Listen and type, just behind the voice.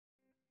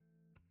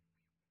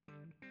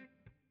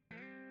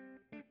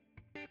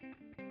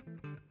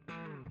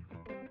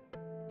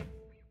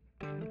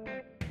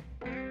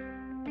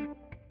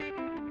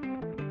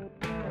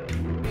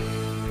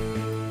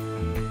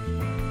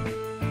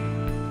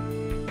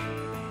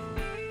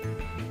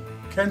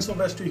Ken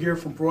Sylvester here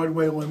from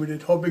Broadway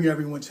Limited, hoping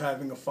everyone's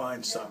having a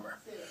fine summer.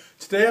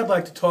 Today I'd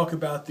like to talk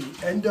about the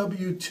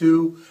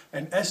NW2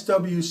 and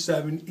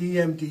SW7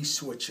 EMD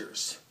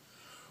switchers.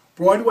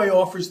 Broadway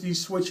offers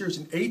these switchers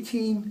in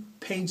 18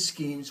 paint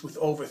schemes with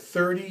over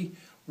 30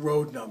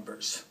 road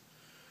numbers.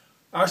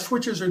 Our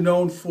switchers are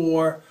known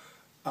for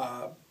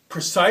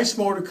precise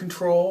motor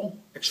control,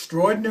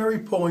 extraordinary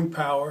pulling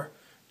power,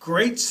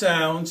 great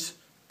sounds,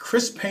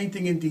 crisp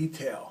painting and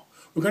detail.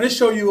 We're going to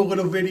show you a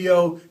little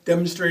video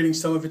demonstrating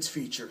some of its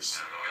features.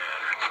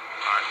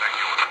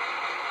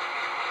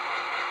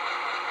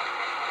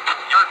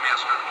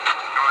 Yardmaster,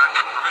 go ahead.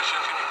 Permission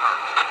to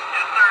depart.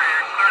 Yes, sir.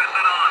 You're clear to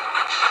set on.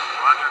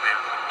 Roger that.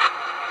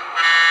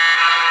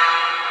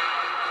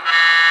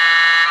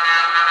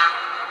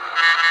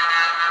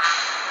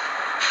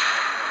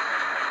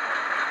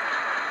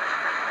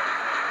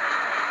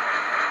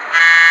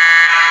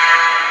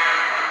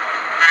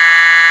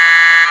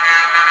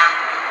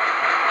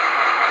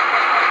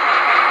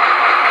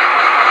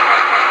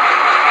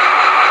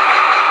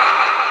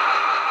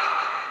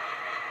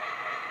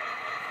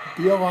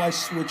 BLI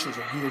switchers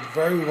are geared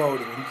very low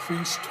to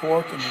increase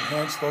torque and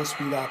enhance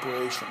low-speed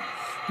operation,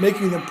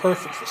 making them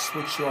perfect for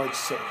switchyard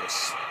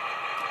service.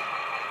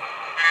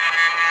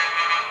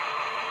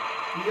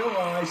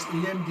 BLI's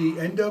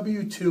EMD,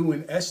 NW2,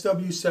 and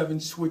SW7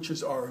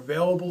 switchers are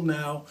available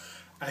now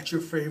at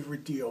your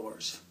favorite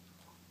dealers.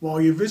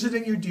 While you're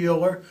visiting your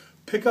dealer,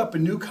 pick up a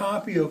new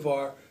copy of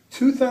our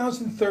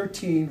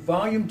 2013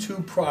 Volume 2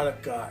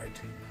 product guide.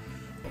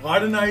 A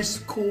lot of nice,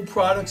 cool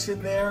products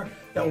in there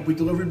that will be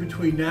delivered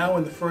between now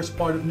and the first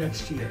part of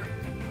next year.